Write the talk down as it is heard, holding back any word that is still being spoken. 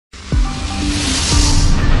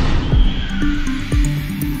Good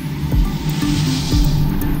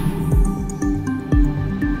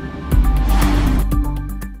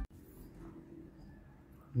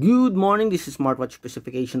morning, this is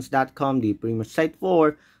smartwatchspecifications.com, the premier site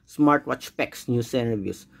for smartwatch specs, news, and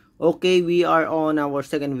reviews. Okay, we are on our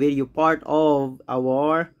second video part of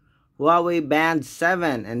our Huawei Band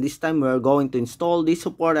 7, and this time we are going to install the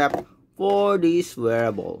support app for this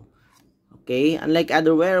wearable. Okay, unlike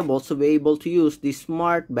other wearables, to be able to use the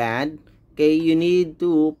smart band, okay, you need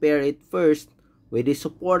to pair it first with the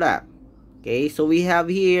support app. Okay, so we have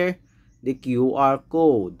here the QR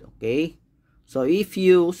code. Okay, so if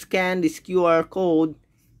you scan this QR code,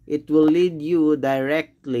 it will lead you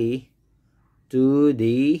directly to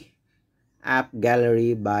the app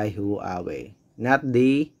gallery by Huawei, not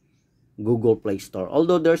the Google Play Store.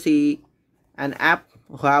 Although there's an app,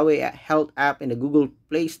 Huawei Health app in the Google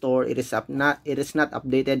Play Store, it is not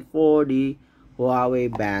updated for the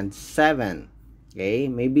Huawei Band 7. Okay,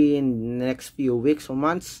 maybe in the next few weeks or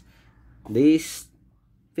months, this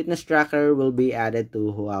fitness tracker will be added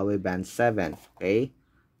to Huawei Band 7. Okay,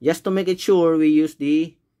 just to make it sure, we use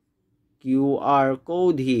the QR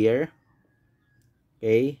code here,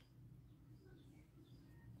 okay,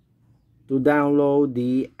 to download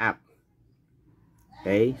the app.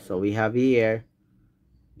 Okay, so we have here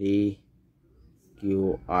the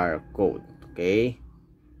QR code. Okay,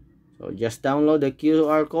 so just download the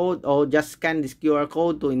QR code or just scan this QR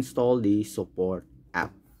code to install the support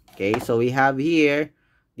app. Okay, so we have here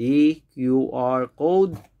the QR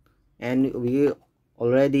code and we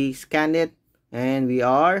already scanned it, and we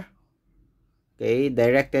are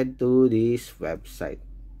directed to this website.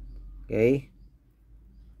 Okay,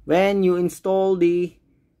 when you install the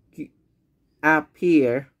app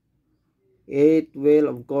here, it will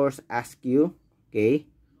of course ask you to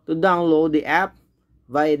download the app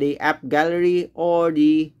via the app gallery or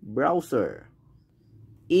the browser.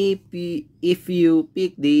 If you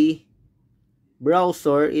pick the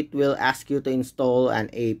browser, it will ask you to install an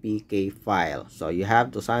APK file, so you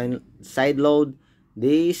have to sideload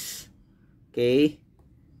this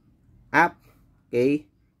app,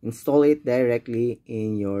 install it directly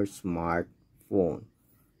in your smartphone.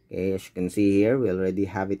 Okay, as you can see here, we already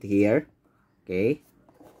have it here. Okay,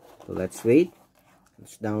 so let's wait.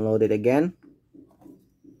 Let's download it again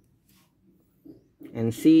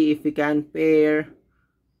and see if we can pair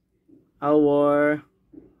our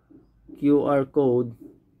QR code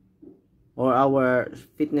or our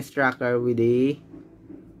fitness tracker with the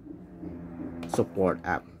support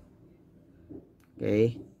app.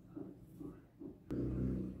 Okay,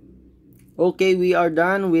 we are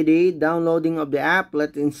done with the downloading of the app.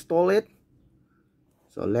 Let's install it.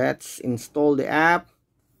 So let's install the app.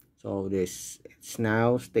 So it's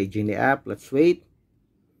now staging the app. Let's wait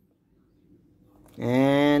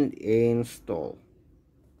and install.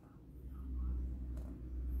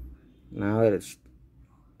 Now it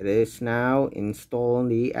is now installing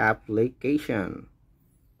the application.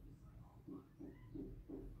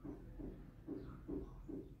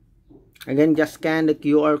 Again, just scan the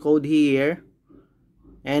QR code here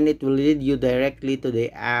and it will lead you directly to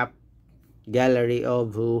the app gallery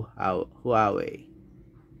of Huawei.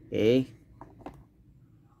 Okay,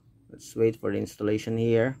 let's wait for the installation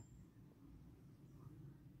here.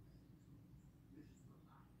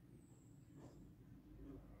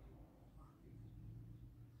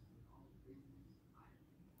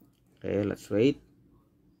 Okay, let's wait.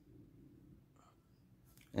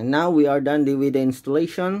 And now we are done with the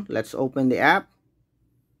installation. Let's open the app.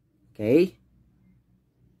 Okay,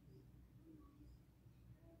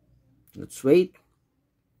 let's wait.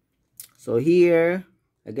 So here,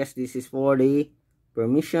 I guess this is for the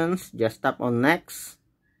permissions. Just tap on next.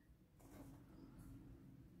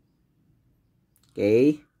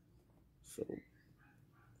 Okay, so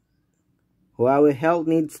Huawei Health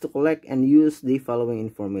needs to collect and use the following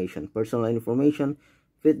information: personal information,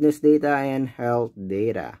 fitness data, and health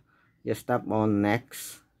data. Just tap on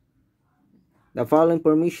next. The following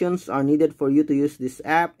permissions are needed for you to use this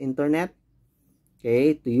app: internet,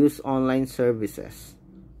 to use online services.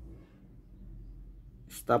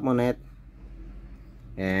 Stop on it,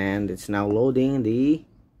 and it's now loading the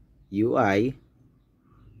UI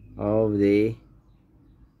of the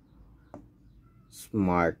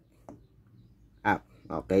smart app.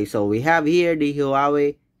 Okay, so we have here the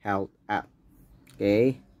Huawei Health app.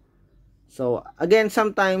 Okay, so again,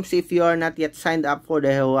 sometimes if you are not yet signed up for the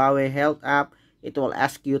Huawei Health app, it will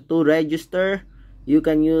ask you to register. You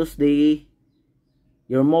can use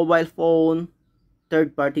your mobile phone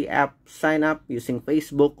third-party app sign up using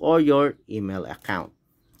Facebook or your email account.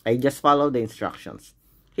 I just follow the instructions.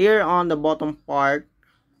 Here on the bottom part,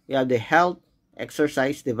 we have the health,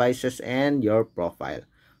 exercise devices, and your profile.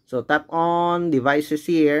 So tap on devices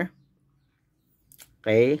here.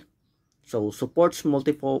 Okay, so supports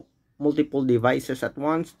multiple devices at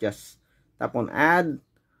once. Just tap on add.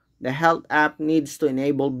 The health app needs to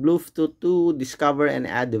enable Bluetooth to discover and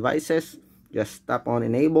add devices. Just tap on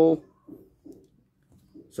enable.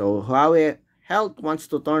 So Huawei Health wants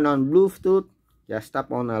to turn on Bluetooth. Just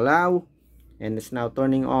tap on allow, and it's now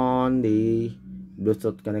turning on the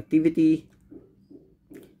Bluetooth connectivity.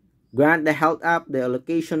 Grant the health app the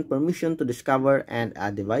allocation permission to discover and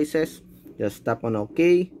add devices. Just tap on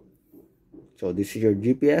OK. So this is your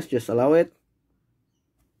GPS. Just allow it.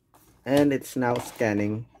 And it's now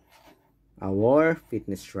scanning our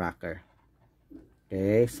fitness tracker.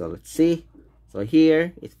 Okay, so let's see. So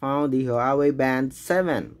here it found the Huawei Band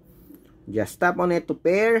 7. Just tap on it to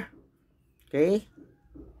pair. Okay.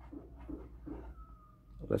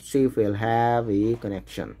 Let's see if we'll have a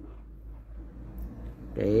connection.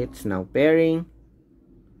 Okay, it's now pairing.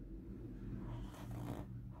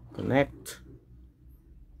 Connect.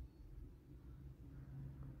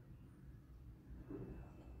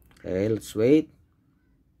 Okay, let's wait.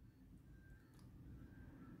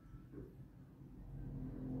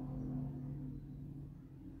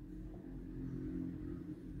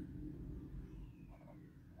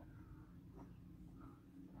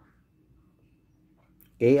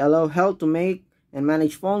 Okay, allow health to make and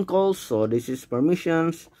manage phone calls. So this is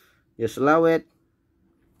permissions. Just allow it.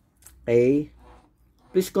 Okay.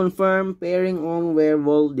 Please confirm pairing on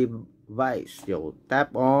wearable device. So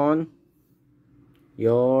tap on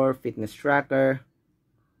your fitness tracker.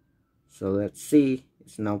 So let's see.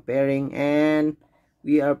 It's now pairing and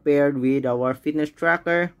we are paired with our fitness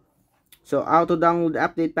tracker. So auto download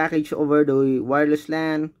update package over the wireless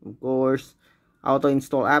LAN. Of course, auto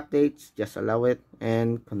install updates. Just allow it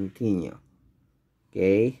and continue.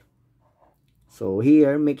 Okay. So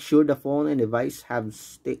here, make sure the phone and device have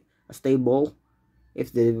stable.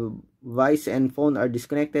 If the device and phone are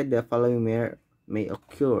disconnected, the following may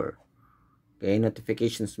occur. Okay,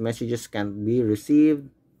 notifications messages can't be received.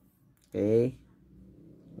 Okay,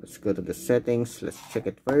 let's go to the settings. Let's check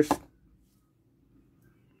it first.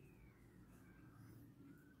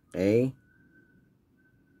 Okay,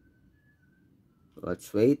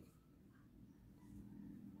 let's wait.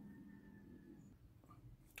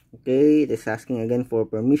 Okay, it is asking again for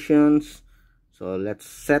permissions. So let's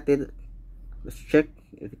set it. Let's check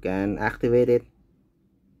if we can activate it.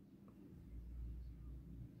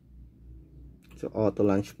 So auto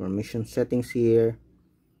launch permission settings here.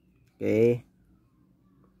 Okay.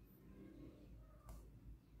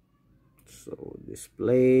 So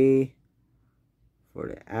display for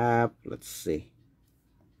the app. Let's see.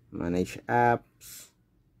 Manage apps.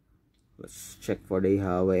 Let's check for the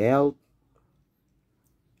Huawei Health.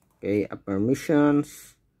 Okay, app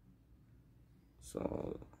permissions.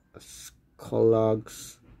 So let's call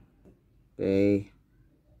logs. Okay.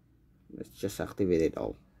 Let's just activate it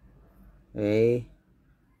all. Okay.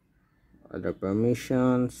 Other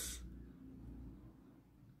permissions.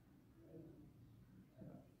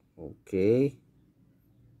 Okay.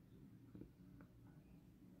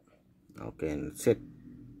 Okay, and that's it.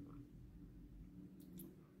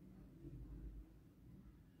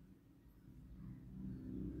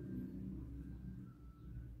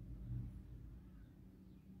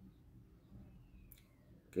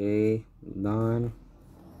 Okay, done.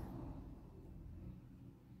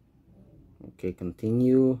 Okay,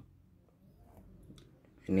 continue.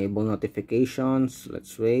 Enable notifications.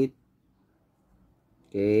 Let's wait.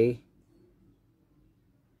 Okay.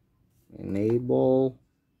 Enable.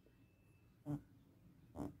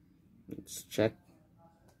 Let's check.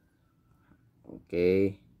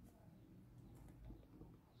 Okay.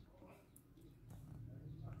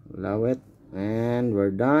 Allow it. And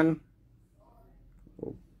we're done.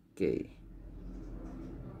 Okay.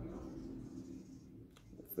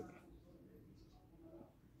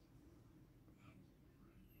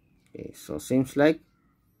 Okay, so seems like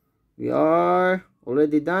we are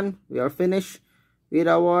already done. We are finished with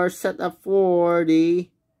our setup for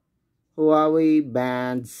the Huawei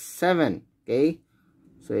Band 7. Okay,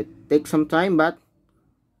 so it takes some time, but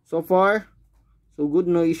so far so good,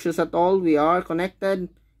 no issues at all. We are connected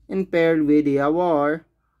and paired with our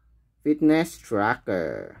fitness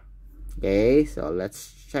tracker. Okay, so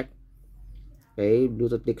let's check. Okay,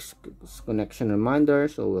 Bluetooth connection reminder,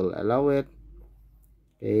 so we'll allow it.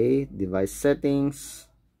 Okay, device settings,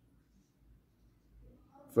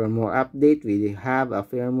 firmware update. We have a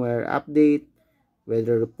firmware update.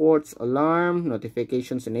 Weather reports, alarm,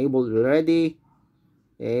 notifications enabled already.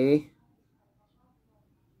 Okay.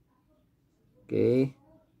 Okay.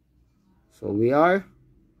 So we are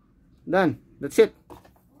done. That's it.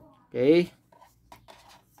 Okay.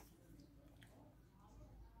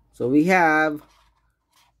 So we have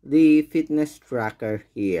the fitness tracker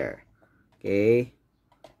here. Okay.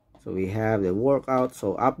 So we have the workout.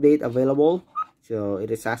 So update available. So it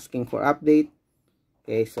is asking for update.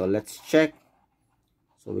 Okay. So let's check.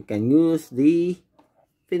 So we can use the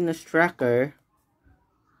fitness tracker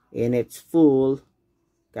in its full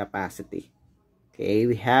capacity. Okay,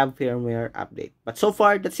 we have firmware update. But so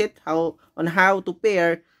far, that's it on how to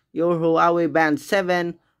pair your Huawei Band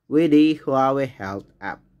 7 with the Huawei Health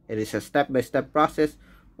app. It is a step-by-step process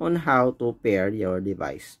on how to pair your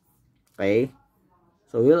device. Okay,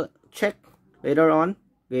 so we'll check later on,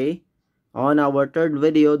 okay, on our third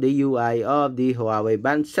video, the UI of the Huawei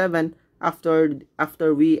Band 7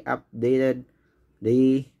 after we updated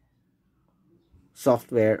the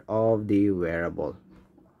software of the wearable.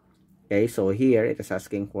 Okay, so here it is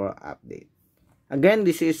asking for update. Again,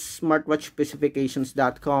 this is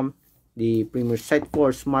smartwatchspecifications.com, the premier site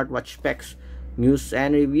for smartwatch specs, news,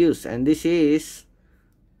 and reviews. And this is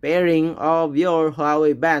pairing of your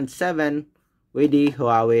Huawei Band 7 with the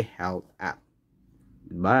Huawei Health app.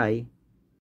 Goodbye.